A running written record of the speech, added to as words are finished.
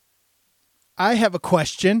I have a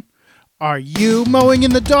question. Are you mowing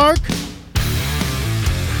in the dark?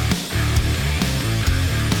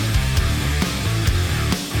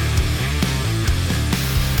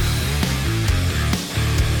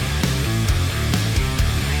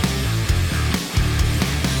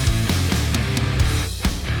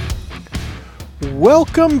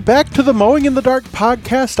 Welcome back to the Mowing in the Dark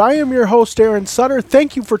podcast. I am your host, Aaron Sutter.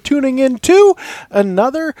 Thank you for tuning in to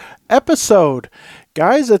another episode.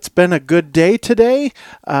 Guys, it's been a good day today.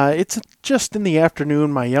 It's just in the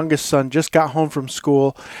afternoon. My youngest son just got home from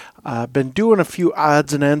school. Been doing a few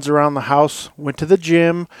odds and ends around the house. Went to the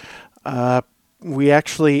gym. We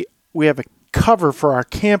have a cover for our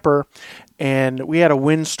camper, and we had a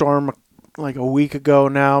windstorm like a week ago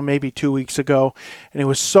now, maybe 2 weeks ago, and it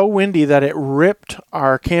was so windy that it ripped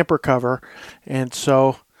our camper cover, and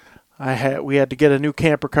so we had to get a new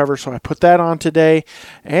camper cover, so I put that on today,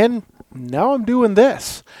 and now I'm doing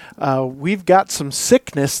this. We've got some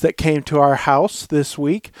sickness that came to our house this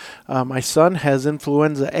week. My son has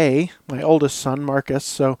influenza A, my oldest son, Marcus,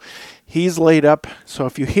 so he's laid up. So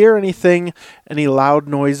if you hear anything, any loud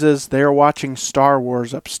noises, they're watching Star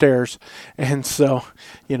Wars upstairs. And so,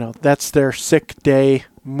 that's their sick day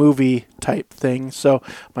movie type thing. So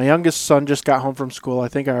my youngest son just got home from school. I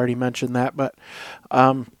think I already mentioned that, but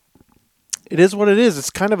it is what it is. It's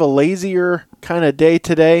kind of a lazier kind of day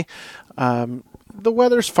today. The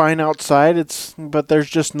weather's fine outside, but there's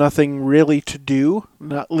just nothing really to do,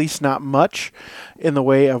 at least not much in the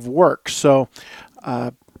way of work. So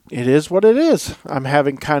it is what it is. I'm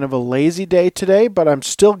having kind of a lazy day today, but I'm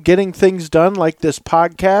still getting things done like this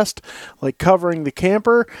podcast, like covering the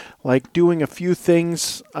camper, like doing a few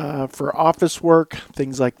things for office work,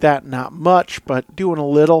 things like that. Not much, but doing a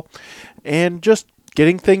little, and just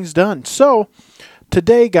getting things done. So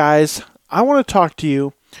today, guys, I want to talk to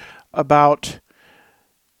you about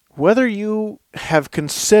whether you have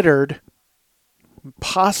considered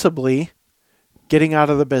possibly getting out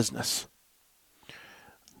of the business.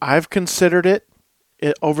 I've considered it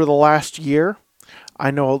over the last year.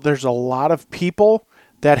 I know there's a lot of people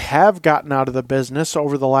that have gotten out of the business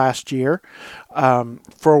over the last year.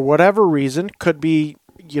 For whatever reason, could be,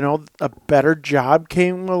 a better job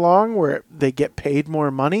came along where they get paid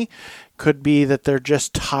more money. Could be that they're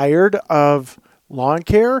just tired of lawn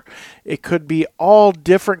care. It could be all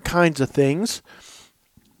different kinds of things.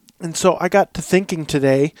 And so I got to thinking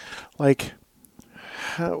today,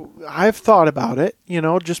 I've thought about it,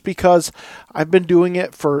 just because I've been doing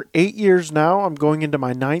it for 8 years now. I'm going into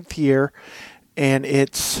my 9th year, and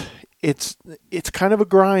it's kind of a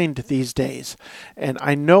grind these days. And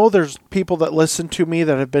I know there's people that listen to me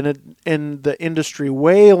that have been in the industry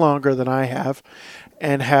way longer than I have,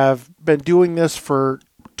 and have been doing this for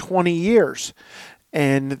 20 years,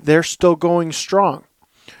 and they're still going strong.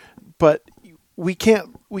 But we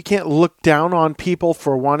can't look down on people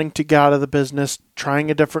for wanting to get out of the business, trying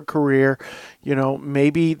a different career.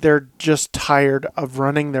 Maybe they're just tired of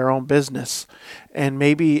running their own business, and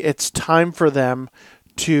maybe it's time for them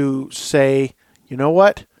to say, you know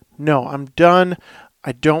what? No, I'm done.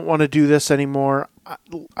 I don't want to do this anymore.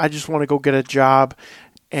 I just want to go get a job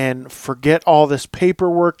and forget all this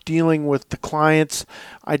paperwork dealing with the clients.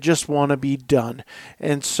 I just want to be done.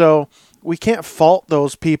 And so we can't fault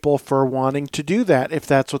those people for wanting to do that if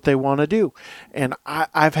that's what they want to do. And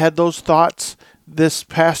I've had those thoughts this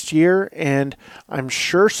past year, and I'm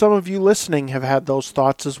sure some of you listening have had those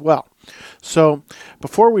thoughts as well. So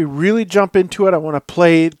before we really jump into it, I want to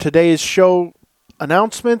play today's show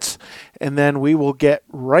announcements, and then we will get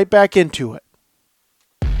right back into it.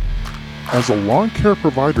 As a lawn care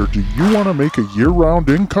provider, do you want to make a year-round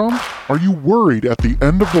income? Are you worried at the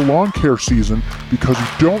end of the lawn care season because you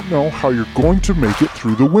don't know how you're going to make it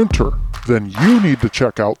through the winter? Then you need to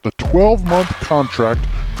check out the 12-month contract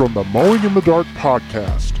from the Mowing in the Dark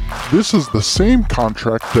podcast. This is the same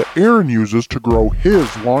contract that Aaron uses to grow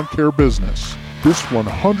his lawn care business. This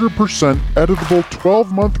 100% editable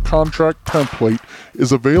 12-month contract template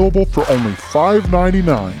is available for only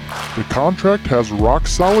 $5.99. The contract has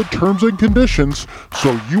rock-solid terms and conditions,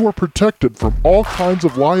 so you are protected from all kinds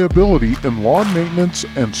of liability in lawn maintenance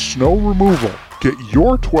and snow removal. Get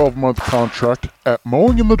your 12-month contract at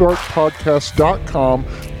mowinginthedarkpodcast.com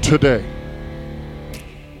today.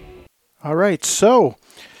 All right, so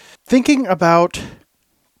thinking about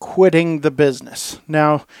quitting the business.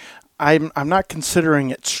 Now, I'm not considering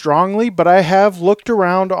it strongly, but I have looked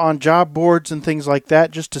around on job boards and things like that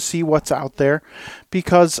just to see what's out there,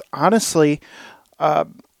 because honestly,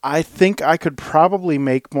 I think I could probably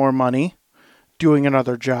make more money doing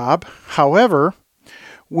another job. However,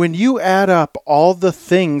 when you add up all the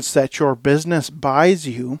things that your business buys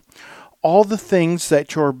you, all the things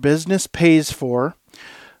that your business pays for,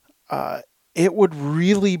 it would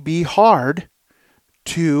really be hard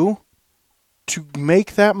to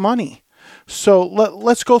make that money. So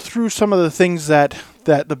let's go through some of the things that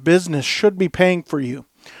the business should be paying for you.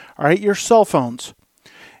 All right, your cell phones.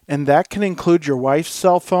 And that can include your wife's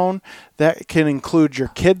cell phone. That can include your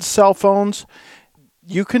kids' cell phones.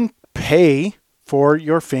 You can pay for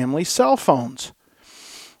your family's cell phones.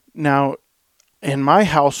 Now, in my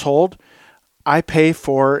household, I pay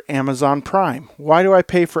for Amazon Prime. Why do I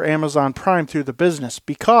pay for Amazon Prime through the business?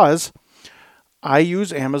 Because I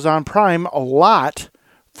use Amazon Prime a lot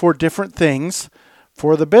for different things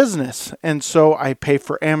for the business. And so I pay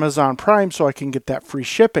for Amazon Prime so I can get that free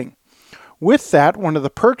shipping. With that, one of the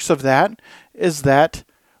perks of that is that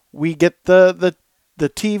we get the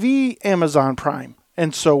TV Amazon Prime.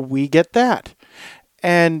 And so we get that.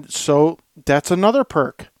 And so that's another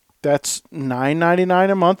perk. That's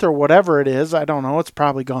 $9.99 a month or whatever it is. I don't know. It's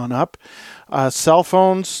probably gone up. Cell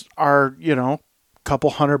phones are, a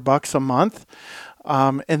couple $100 a month.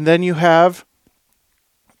 And then you have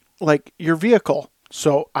like your vehicle.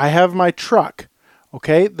 So I have my truck.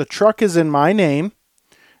 Okay. The truck is in my name,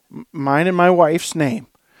 mine and my wife's name.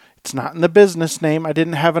 It's not in the business name. I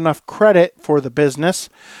didn't have enough credit for the business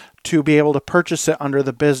to be able to purchase it under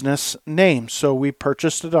the business name. So we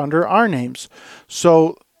purchased it under our names.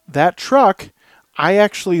 So that truck, I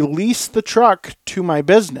actually lease the truck to my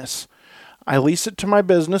business. I lease it to my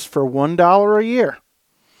business for $1 a year.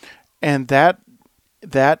 And that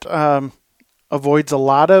avoids a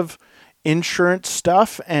lot of insurance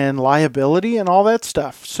stuff and liability and all that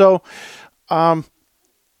stuff. So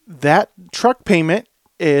that truck payment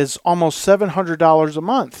is almost $700 a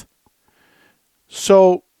month.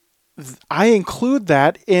 So I include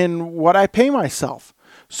that in what I pay myself.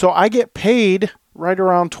 So I get paid right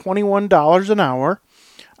around $21 an hour.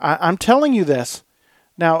 I'm telling you this.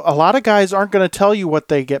 Now, a lot of guys aren't going to tell you what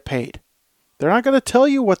they get paid. They're not going to tell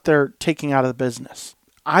you what they're taking out of the business.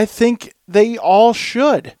 I think they all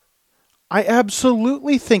should. I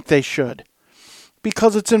absolutely think they should.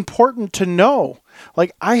 Because it's important to know.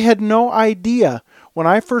 Like, I had no idea when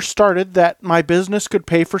I first started that my business could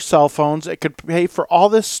pay for cell phones. It could pay for all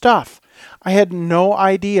this stuff. I had no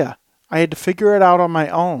idea. I had to figure it out on my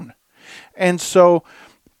own. And so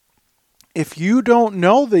if you don't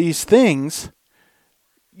know these things,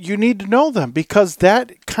 you need to know them because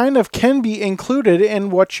that kind of can be included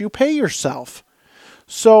in what you pay yourself.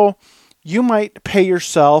 So you might pay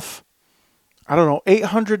yourself,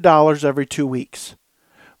 $800 every 2 weeks.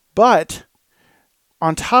 But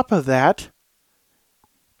on top of that,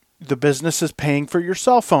 the business is paying for your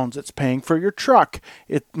cell phones. It's paying for your truck.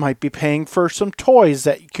 It might be paying for some toys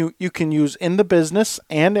that you can use in the business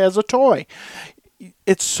and as a toy.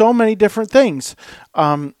 It's so many different things.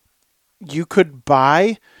 You could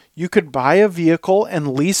buy a vehicle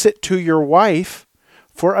and lease it to your wife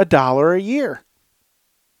for $1 a year.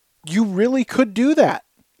 You really could do that.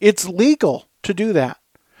 It's legal to do that.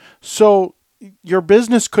 So your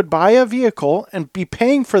business could buy a vehicle and be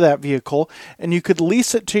paying for that vehicle, and you could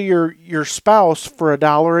lease it to your spouse for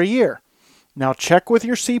 $1 a year. Now check with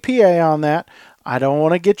your CPA on that. I don't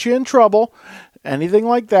want to get you in trouble. Anything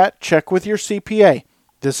like that, check with your CPA.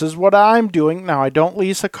 This is what I'm doing. Now, I don't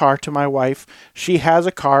lease a car to my wife. She has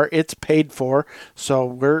a car. It's paid for. So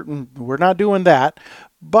we're not doing that.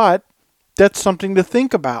 But that's something to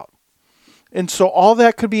think about. And so all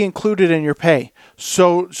that could be included in your pay.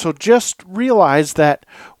 So just realize that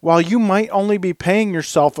while you might only be paying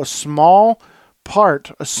yourself a small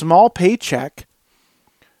paycheck,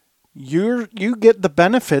 you get the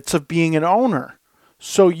benefits of being an owner.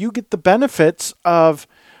 So you get the benefits of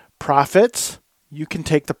profits. You can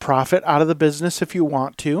take the profit out of the business if you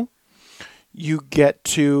want to. You get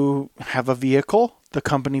to have a vehicle, the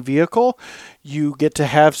company vehicle. You get to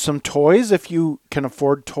have some toys if you can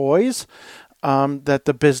afford toys that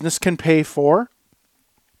the business can pay for,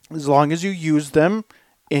 as long as you use them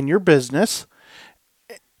in your business.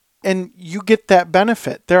 And you get that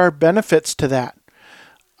benefit. There are benefits to that.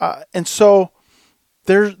 And so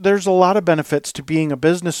there's a lot of benefits to being a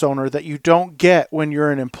business owner that you don't get when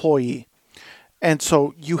you're an employee. And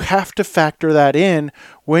so you have to factor that in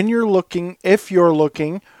when if you're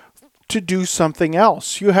looking to do something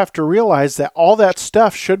else. You have to realize that all that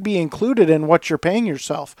stuff should be included in what you're paying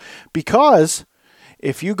yourself. Because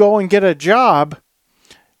if you go and get a job,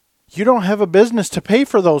 you don't have a business to pay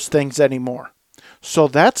for those things anymore. So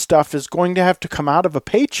that stuff is going to have to come out of a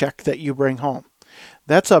paycheck that you bring home.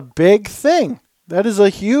 That's a big thing. That is a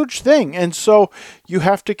huge thing. And so you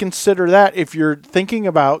have to consider that if you're thinking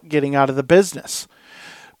about getting out of the business.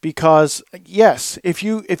 Because yes, if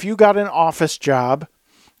you got an office job,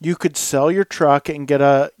 you could sell your truck and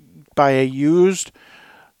buy a used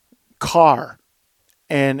car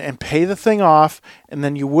and pay the thing off, and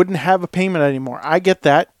then you wouldn't have a payment anymore. I get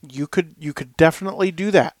that. You could definitely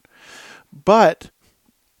do that. But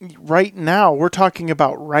right now, we're talking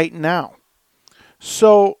about right now.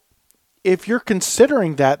 So if you're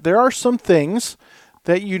considering that, there are some things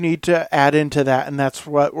that you need to add into that, and that's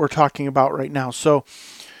what we're talking about right now. So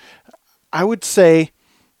I would say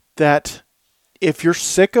that if you're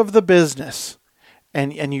sick of the business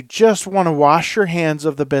and you just want to wash your hands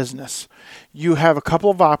of the business, you have a couple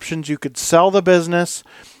of options. You could sell the business.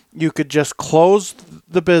 You could just close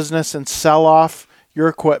the business and sell off your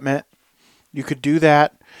equipment. You could do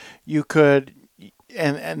that. You could,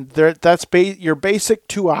 that's your basic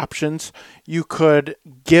two options. You could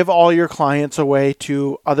give all your clients away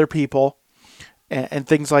to other people and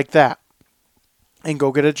things like that and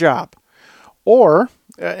go get a job. Or,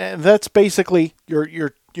 and that's basically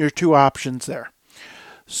your two options there.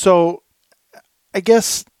 So I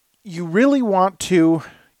guess you really want to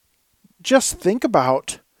just think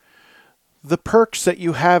about the perks that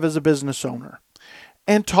you have as a business owner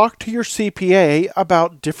and talk to your CPA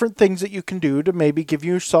about different things that you can do to maybe give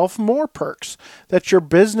yourself more perks that your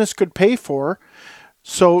business could pay for.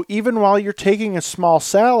 So even while you're taking a small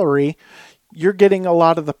salary, you're getting a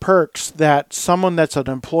lot of the perks that someone that's an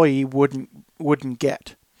employee wouldn't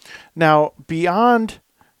get. Now, beyond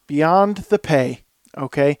the pay,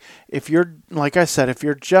 okay, if you're, like I said, if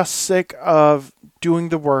you're just sick of doing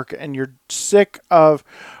the work and you're sick of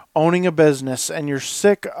owning a business and you're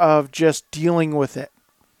sick of just dealing with it,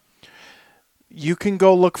 you can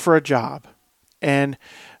go look for a job. And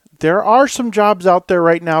there are some jobs out there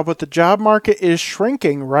right now, but the job market is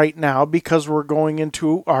shrinking right now because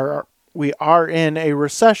we are in a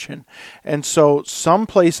recession. And so some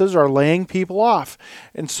places are laying people off.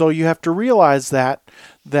 And so you have to realize that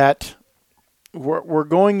we're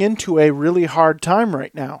going into a really hard time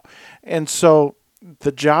right now. And so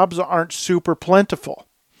the jobs aren't super plentiful.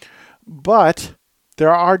 But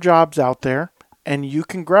there are jobs out there and you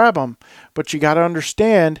can grab them. But you got to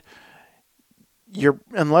understand,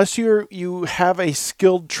 unless you have a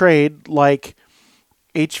skilled trade like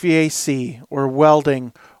HVAC or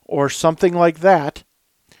welding or something like that,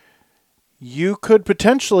 you could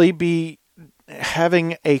potentially be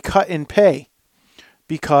having a cut in pay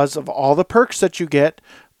because of all the perks that you get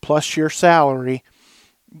plus your salary.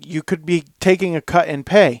 You could be taking a cut in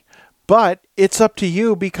pay, but it's up to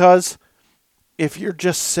you, because if you're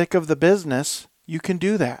just sick of the business, you can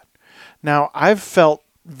do that. Now, I've felt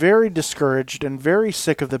very discouraged and very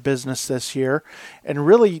sick of the business this year and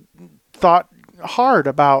really thought hard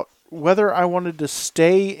about whether I wanted to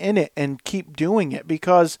stay in it and keep doing it,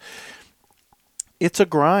 because it's a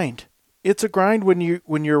grind. It's a grind when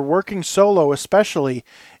you're working solo, especially.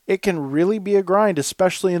 It can really be a grind,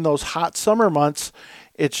 especially in those hot summer months.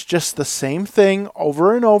 It's just the same thing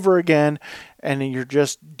over and over again, and you're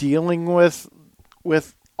just dealing with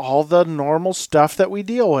all the normal stuff that we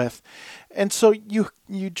deal with. And so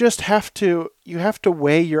you just have to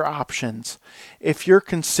weigh your options if you're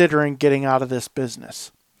considering getting out of this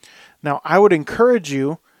business. Now, I would encourage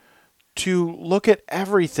you to look at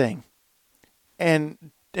everything and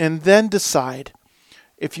then decide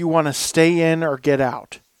if you want to stay in or get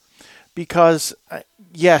out. Because,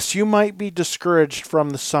 yes, you might be discouraged from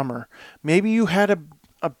the summer. Maybe you had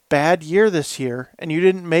a bad year this year and you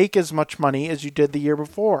didn't make as much money as you did the year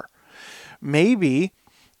before. Maybe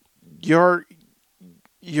your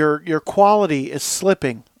quality is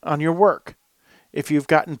slipping on your work. If you've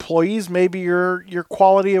got employees, maybe your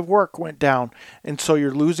quality of work went down, and so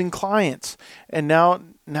you're losing clients. And now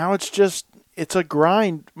it's a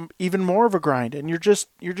grind, even more of a grind, and you're just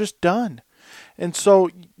done. And so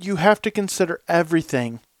you have to consider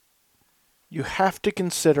everything. You have to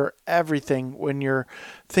consider everything when you're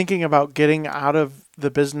thinking about getting out of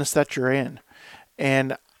the business that you're in.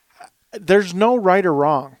 And there's no right or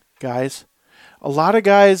wrong, guys. A lot of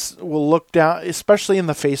guys will look down, especially in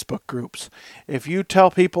the Facebook groups. If you tell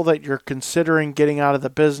people that you're considering getting out of the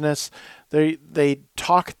business, they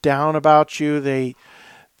talk down about you. They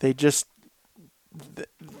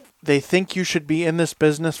think you should be in this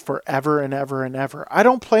business forever and ever and ever. I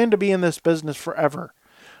don't plan to be in this business forever.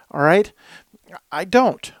 All right? I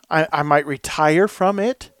don't. I might retire from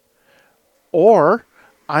it, or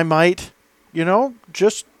I might,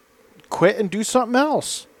 just quit and do something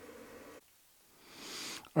else.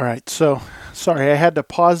 All right, so sorry, I had to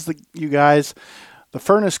pause you guys. The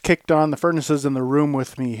furnace kicked on. The furnace is in the room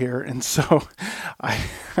with me here, and so I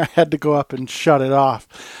had to go up and shut it off.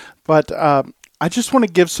 But I just want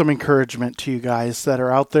to give some encouragement to you guys that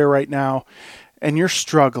are out there right now and you're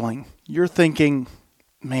struggling. You're thinking,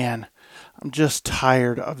 man, I'm just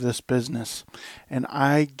tired of this business. And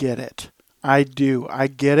I get it. I do. I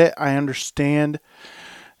get it. I understand.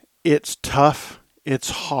 It's tough. It's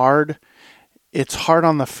hard. It's hard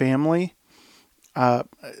on the family. A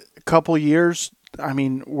couple years, I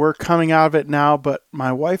mean, we're coming out of it now, but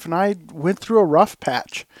my wife and I went through a rough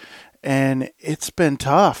patch and it's been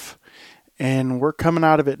tough. And we're coming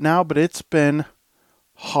out of it now, but it's been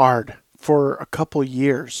hard for a couple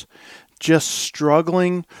years. Just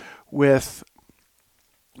struggling with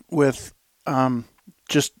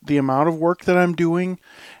just the amount of work that I'm doing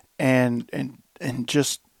and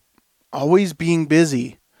just always being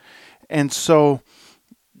busy. And so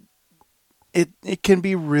it can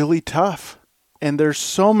be really tough. And there's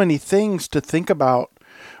so many things to think about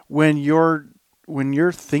when you're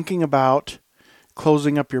thinking about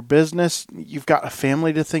closing up your business. You've got a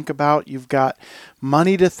family to think about. You've got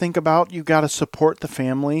money to think about. You've got to support the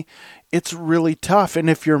family. It's really tough. And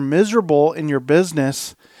if you're miserable in your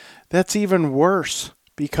business, that's even worse,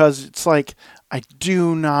 because it's like, I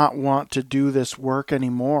do not want to do this work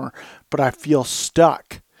anymore, but I feel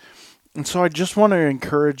stuck. And so I just want to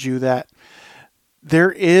encourage you that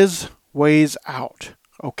there is ways out.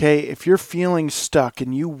 Okay? If you're feeling stuck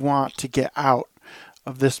and you want to get out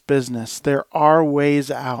of this business, there are ways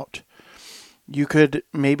out. You could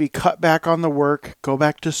maybe cut back on the work, go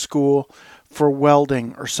back to school for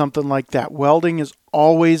welding or something like that. Welding is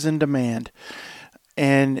always in demand,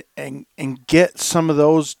 and get some of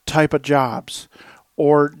those type of jobs,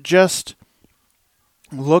 or just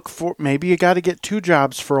look for, maybe you got to get 2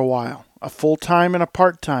 jobs for a while, a full-time and a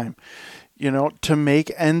part-time, to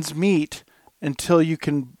make ends meet until you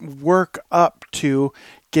can work up to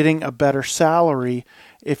getting a better salary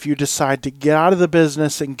if you decide to get out of the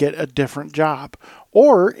business and get a different job.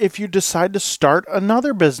 Or if you decide to start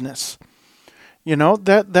another business,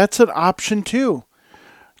 that's an option too.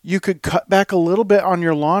 You could cut back a little bit on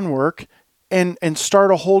your lawn work and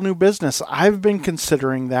start a whole new business. I've been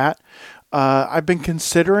considering that. I've been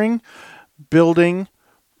considering building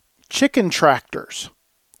chicken tractors,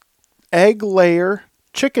 egg layer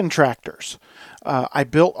chicken tractors. I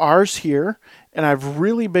built ours here, and I've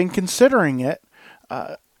really been considering it.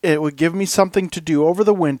 It would give me something to do over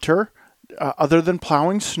the winter, other than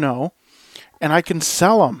plowing snow, and I can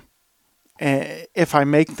sell them if I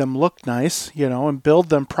make them look nice, and build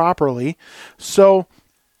them properly. So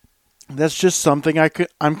that's just something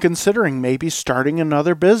I'm considering, maybe starting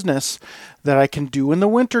another business that I can do in the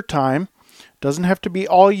wintertime. Doesn't have to be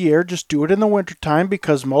all year, just do it in the wintertime,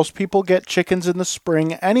 because most people get chickens in the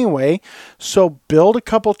spring anyway. So build a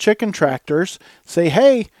couple chicken tractors, say,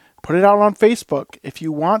 hey, put it out on Facebook. If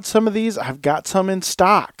you want some of these, I've got some in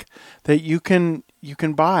stock that you can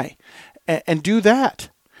buy, and do that.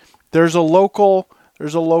 There's a local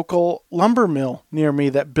lumber mill near me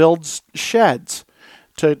that builds sheds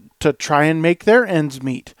to try and make their ends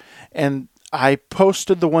meet. And I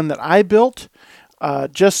posted the one that I built,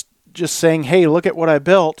 just saying, hey, look at what I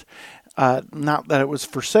built. Not that it was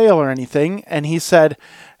for sale or anything. And he said,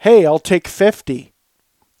 hey, I'll take 50.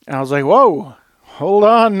 And I was like, whoa, hold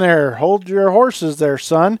on there. Hold your horses there,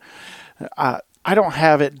 son. I don't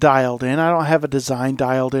have it dialed in. I don't have a design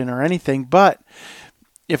dialed in or anything. But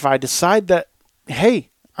if I decide that, hey,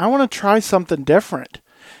 I want to try something different,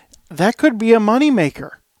 that could be a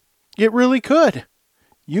moneymaker. It really could.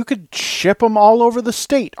 You could ship them all over the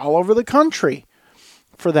state, all over the country,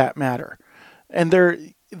 for that matter. And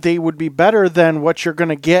they would be better than what you're going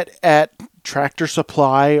to get at Tractor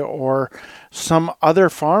Supply or some other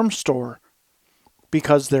farm store,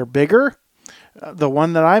 because they're bigger. The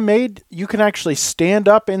one that I made, you can actually stand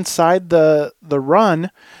up inside the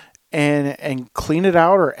run and clean it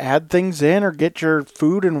out, or add things in, or get your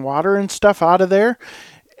food and water and stuff out of there.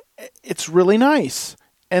 It's really nice.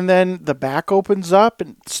 And then the back opens up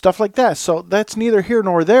and stuff like that. So that's neither here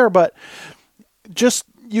nor there, but just,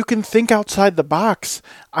 you can think outside the box.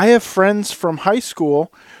 I have friends from high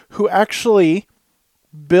school who actually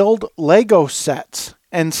build Lego sets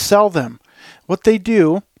and sell them. What they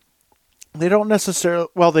do, they don't necessarily,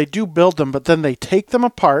 well, they do build them, but then they take them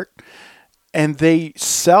apart and they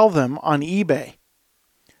sell them on eBay.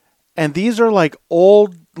 And these are like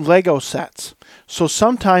old Lego sets. So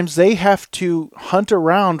sometimes they have to hunt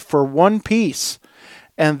around for one piece,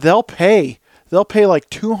 and they'll pay like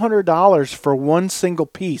 $200 for one single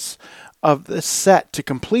piece of the set to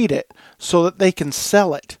complete it so that they can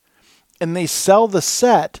sell it. And they sell the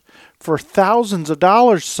set for thousands of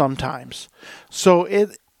dollars sometimes. So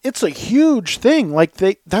it's a huge thing. Like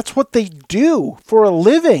that's what they do for a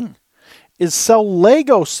living, is sell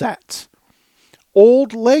Lego sets,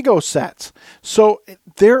 old Lego sets. So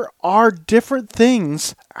there are different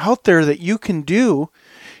things out there that you can do.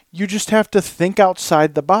 You just have to think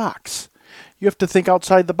outside the box. You have to think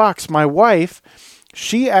outside the box. My wife,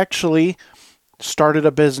 she actually started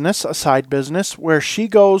a side business, where she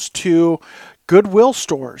goes to Goodwill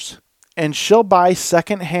stores and she'll buy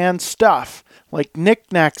secondhand stuff like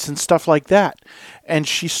knickknacks and stuff like that. And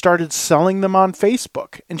she started selling them on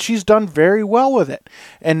Facebook, and she's done very well with it.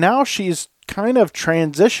 And now she's kind of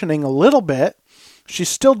transitioning a little bit. She's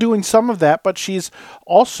still doing some of that, but she's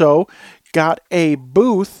also got a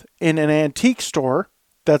booth in an antique store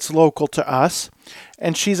that's local to us.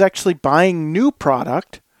 And she's actually buying new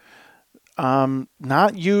product.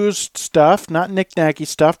 Not used stuff, not knick-knacky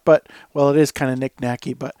stuff, but, well, it is kind of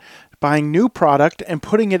knick-knacky, but buying new product and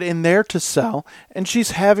putting it in there to sell, and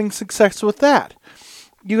she's having success with that.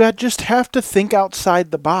 You just have to think outside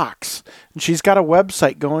the box. And she's got a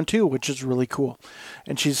website going too, which is really cool.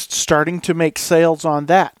 And she's starting to make sales on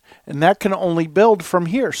that, and that can only build from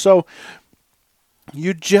here. So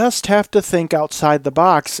you just have to think outside the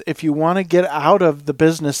box if you want to get out of the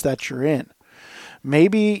business that you're in.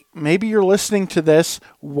 Maybe you're listening to this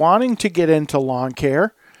wanting to get into lawn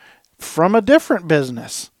care from a different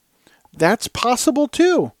business. That's possible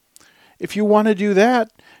too. If you want to do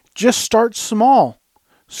that, just start small.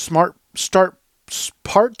 Start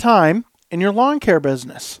part-time in your lawn care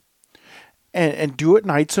business. And do it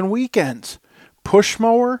nights and weekends. Push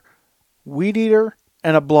mower, weed eater,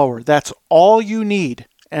 and a blower. That's all you need.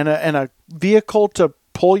 And a vehicle to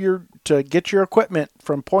get your equipment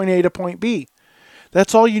from point A to point B.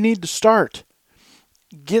 That's all you need to start.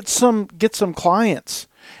 Get some clients.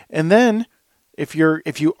 And then if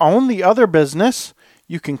you own the other business,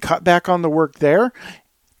 you can cut back on the work there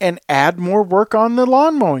and add more work on the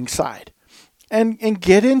lawn mowing side. And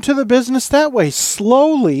get into the business that way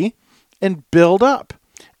slowly and build up.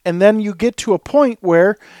 And then you get to a point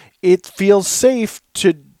where it feels safe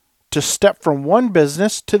to step from one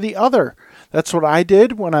business to the other. That's what I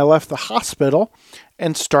did when I left the hospital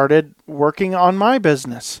and started working on my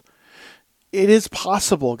business. It is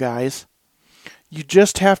possible, guys. You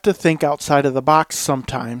just have to think outside of the box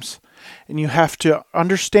sometimes. And you have to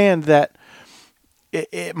understand that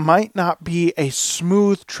it might not be a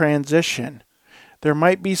smooth transition. There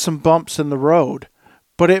might be some bumps in the road,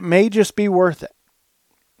 but it may just be worth it.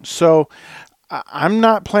 So I'm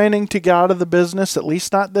not planning to get out of the business, at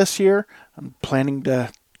least not this year. I'm planning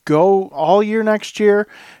to go all year next year,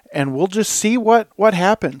 and we'll just see what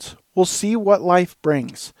happens. We'll see what life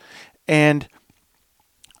brings. And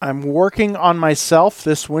I'm working on myself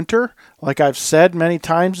this winter. Like I've said many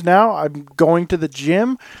times now, I'm going to the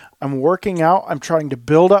gym. I'm working out. I'm trying to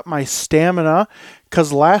build up my stamina,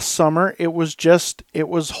 because last summer it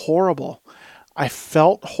was horrible. I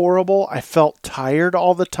felt horrible. I felt tired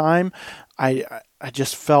all the time. I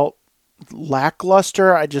just felt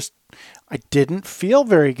lackluster. I didn't feel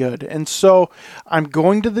very good. And so I'm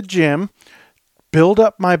going to the gym, build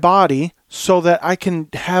up my body so that I can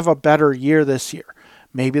have a better year this year.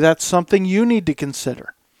 Maybe that's something you need to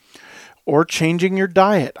consider. Or changing your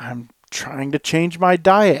diet. I'm trying to change my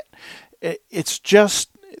diet. It's just,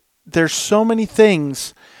 there's so many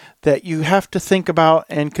things that you have to think about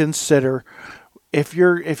and consider. If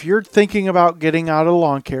you're thinking about getting out of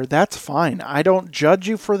lawn care, that's fine. I don't judge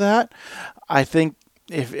you for that. I think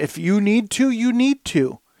if you need to, you need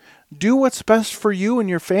to. Do what's best for you and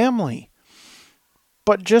your family.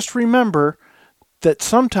 But just remember that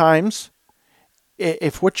sometimes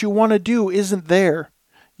if what you want to do isn't there,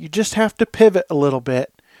 you just have to pivot a little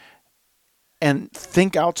bit and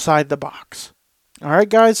think outside the box. All right,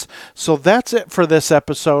 guys, so that's it for this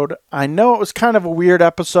episode. I know it was kind of a weird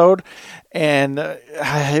episode, and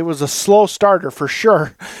it was a slow starter for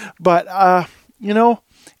sure, but,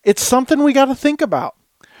 it's something we got to think about.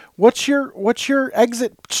 What's your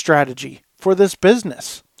exit strategy for this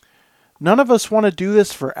business? None of us want to do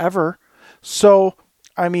this forever, so,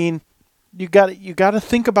 you got to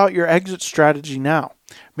think about your exit strategy now.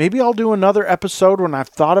 Maybe I'll do another episode when I've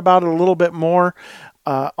thought about it a little bit more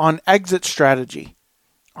on exit strategy,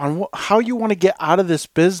 on how you want to get out of this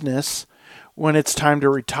business when it's time to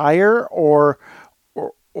retire, or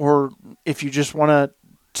if you just want to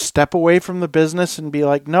step away from the business and be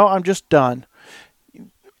like, no, I'm just done.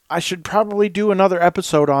 I should probably do another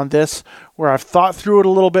episode on this where I've thought through it a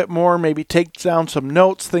little bit more, maybe take down some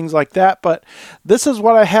notes, things like that. But this is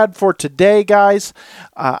what I had for today, guys.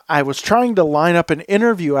 I was trying to line up an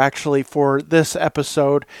interview actually for this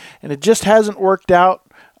episode, and it just hasn't worked out.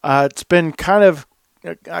 It's been kind of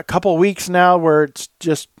a couple weeks now where it's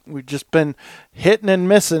just we've just been hitting and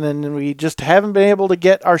missing, and we just haven't been able to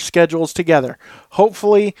get our schedules together.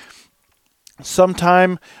 Hopefully,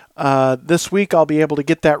 sometime this week I'll be able to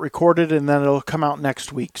get that recorded, and then it'll come out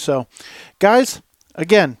next week. So, guys,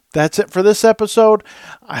 again, that's it for this episode.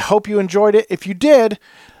 I hope you enjoyed it. If you did,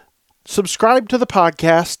 subscribe to the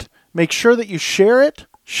podcast. Make sure that you share it.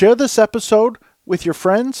 Share this episode with your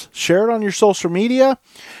friends. Share it on your social media.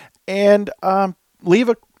 And leave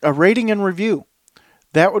a rating and review.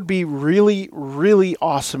 That would be really, really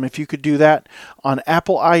awesome if you could do that on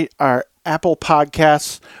Apple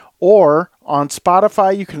Podcasts, or on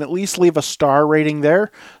Spotify. You can at least leave a star rating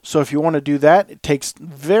there. So if you want to do that, it takes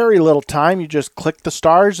very little time. You just click the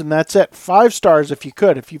stars and that's it. 5 stars if you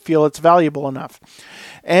could, if you feel it's valuable enough.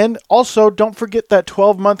 And also, don't forget that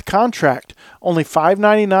 12-month contract. Only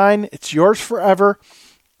 $5.99. It's yours forever.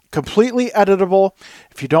 Completely editable.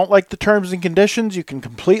 If you don't like the terms and conditions, you can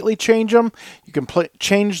completely change them. You can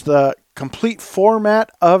change the complete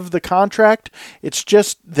format of the contract. It's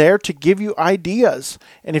just there to give you ideas.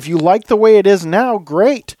 And if you like the way it is now,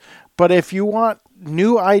 great. But if you want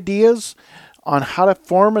new ideas on how to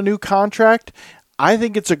form a new contract, I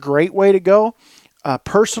think it's a great way to go.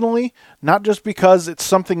 Personally, not just because it's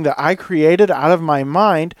something that I created out of my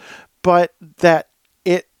mind, but that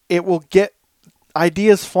it will get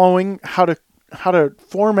ideas flowing, how to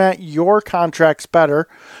format your contracts better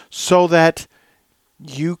so that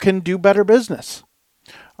you can do better business.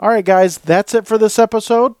 All right, guys, that's it for this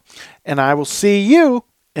episode, and I will see you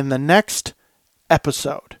in the next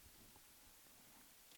episode.